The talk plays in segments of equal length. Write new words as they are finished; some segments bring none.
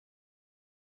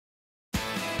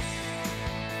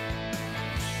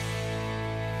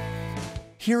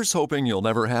Here's hoping you'll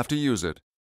never have to use it.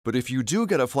 But if you do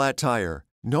get a flat tire,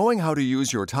 knowing how to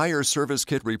use your tire service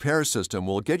kit repair system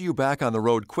will get you back on the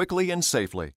road quickly and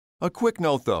safely. A quick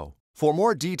note though, for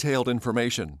more detailed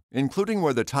information, including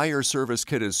where the tire service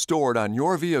kit is stored on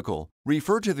your vehicle,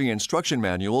 refer to the instruction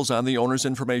manuals on the Owner's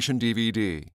Information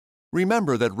DVD.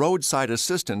 Remember that roadside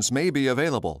assistance may be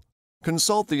available.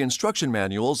 Consult the instruction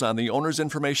manuals on the Owner's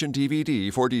Information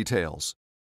DVD for details.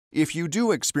 If you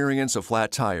do experience a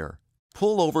flat tire,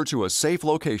 pull over to a safe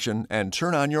location and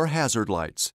turn on your hazard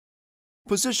lights.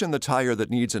 Position the tire that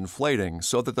needs inflating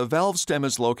so that the valve stem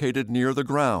is located near the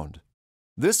ground.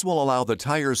 This will allow the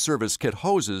tire service kit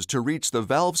hoses to reach the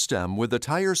valve stem with the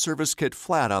tire service kit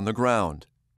flat on the ground.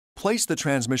 Place the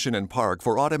transmission in park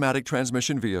for automatic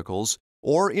transmission vehicles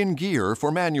or in gear for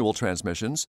manual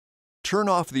transmissions. Turn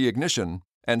off the ignition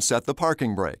and set the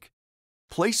parking brake.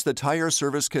 Place the tire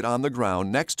service kit on the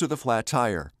ground next to the flat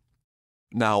tire.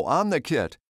 Now on the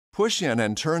kit, push in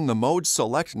and turn the mode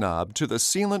select knob to the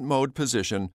sealant mode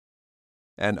position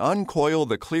and uncoil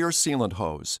the clear sealant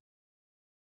hose.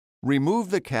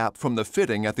 Remove the cap from the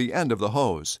fitting at the end of the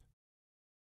hose.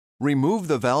 Remove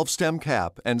the valve stem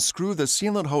cap and screw the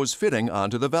sealant hose fitting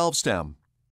onto the valve stem.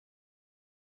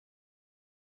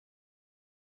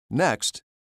 Next,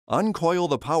 uncoil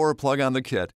the power plug on the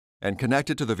kit and connect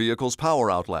it to the vehicle's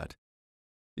power outlet.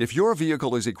 If your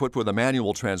vehicle is equipped with a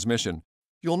manual transmission,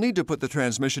 you'll need to put the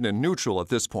transmission in neutral at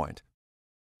this point.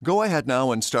 Go ahead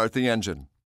now and start the engine.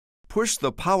 Push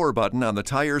the power button on the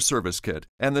tire service kit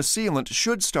and the sealant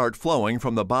should start flowing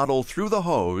from the bottle through the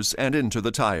hose and into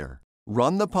the tire.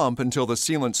 Run the pump until the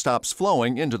sealant stops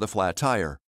flowing into the flat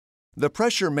tire. The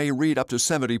pressure may read up to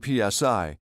 70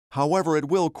 psi, however it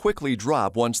will quickly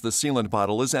drop once the sealant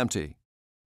bottle is empty.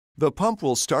 The pump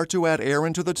will start to add air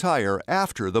into the tire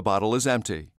after the bottle is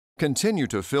empty. Continue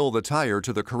to fill the tire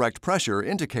to the correct pressure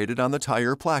indicated on the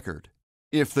tire placard.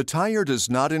 If the tire does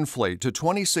not inflate to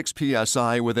 26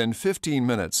 psi within 15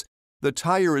 minutes, the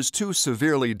tire is too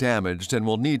severely damaged and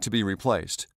will need to be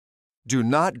replaced. Do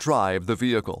not drive the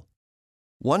vehicle.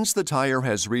 Once the tire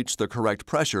has reached the correct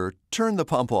pressure, turn the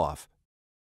pump off.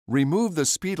 Remove the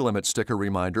speed limit sticker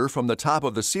reminder from the top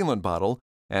of the sealant bottle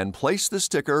and place the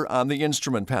sticker on the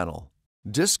instrument panel.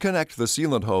 Disconnect the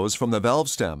sealant hose from the valve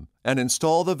stem and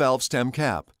install the valve stem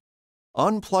cap.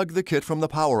 Unplug the kit from the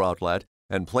power outlet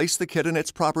and place the kit in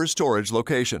its proper storage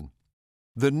location.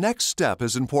 The next step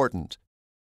is important.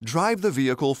 Drive the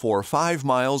vehicle for 5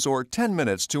 miles or 10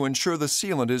 minutes to ensure the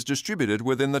sealant is distributed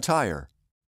within the tire.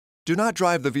 Do not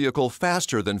drive the vehicle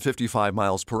faster than 55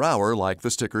 miles per hour like the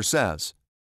sticker says.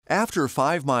 After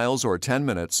 5 miles or 10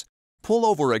 minutes, pull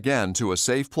over again to a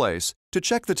safe place to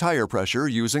check the tire pressure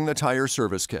using the tire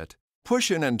service kit.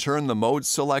 Push in and turn the mode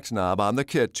select knob on the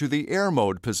kit to the air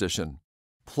mode position.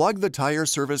 Plug the tire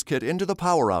service kit into the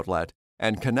power outlet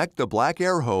and connect the black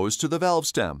air hose to the valve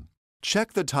stem.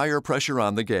 Check the tire pressure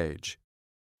on the gauge.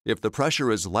 If the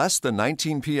pressure is less than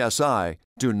 19 psi,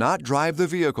 do not drive the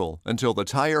vehicle until the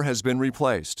tire has been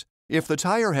replaced. If the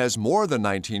tire has more than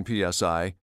 19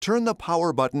 psi, turn the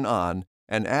power button on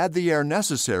and add the air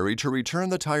necessary to return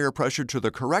the tire pressure to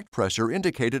the correct pressure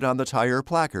indicated on the tire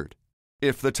placard.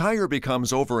 If the tire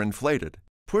becomes overinflated,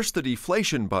 push the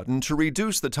deflation button to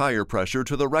reduce the tire pressure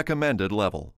to the recommended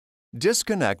level.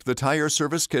 Disconnect the tire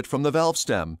service kit from the valve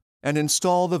stem and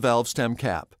install the valve stem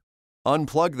cap.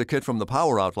 Unplug the kit from the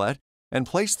power outlet and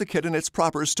place the kit in its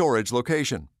proper storage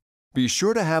location. Be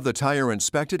sure to have the tire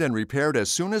inspected and repaired as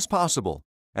soon as possible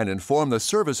and inform the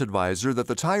service advisor that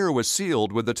the tire was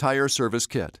sealed with the tire service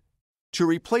kit. To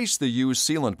replace the used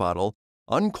sealant bottle,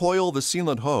 uncoil the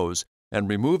sealant hose and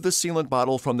remove the sealant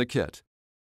bottle from the kit.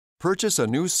 Purchase a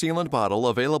new sealant bottle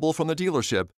available from the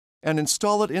dealership and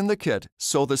install it in the kit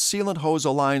so the sealant hose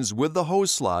aligns with the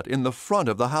hose slot in the front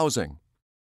of the housing.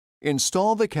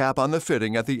 Install the cap on the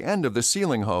fitting at the end of the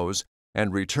sealing hose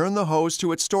and return the hose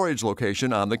to its storage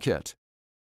location on the kit.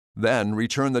 Then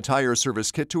return the tire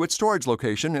service kit to its storage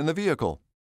location in the vehicle.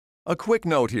 A quick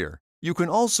note here, you can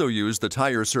also use the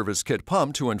tire service kit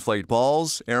pump to inflate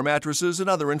balls, air mattresses, and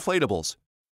other inflatables.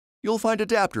 You'll find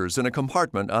adapters in a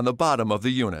compartment on the bottom of the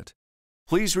unit.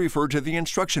 Please refer to the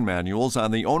instruction manuals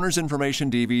on the Owner's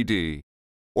Information DVD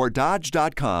or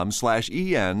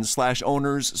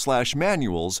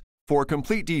dodge.com/en/owners/manuals for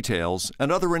complete details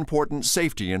and other important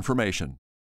safety information.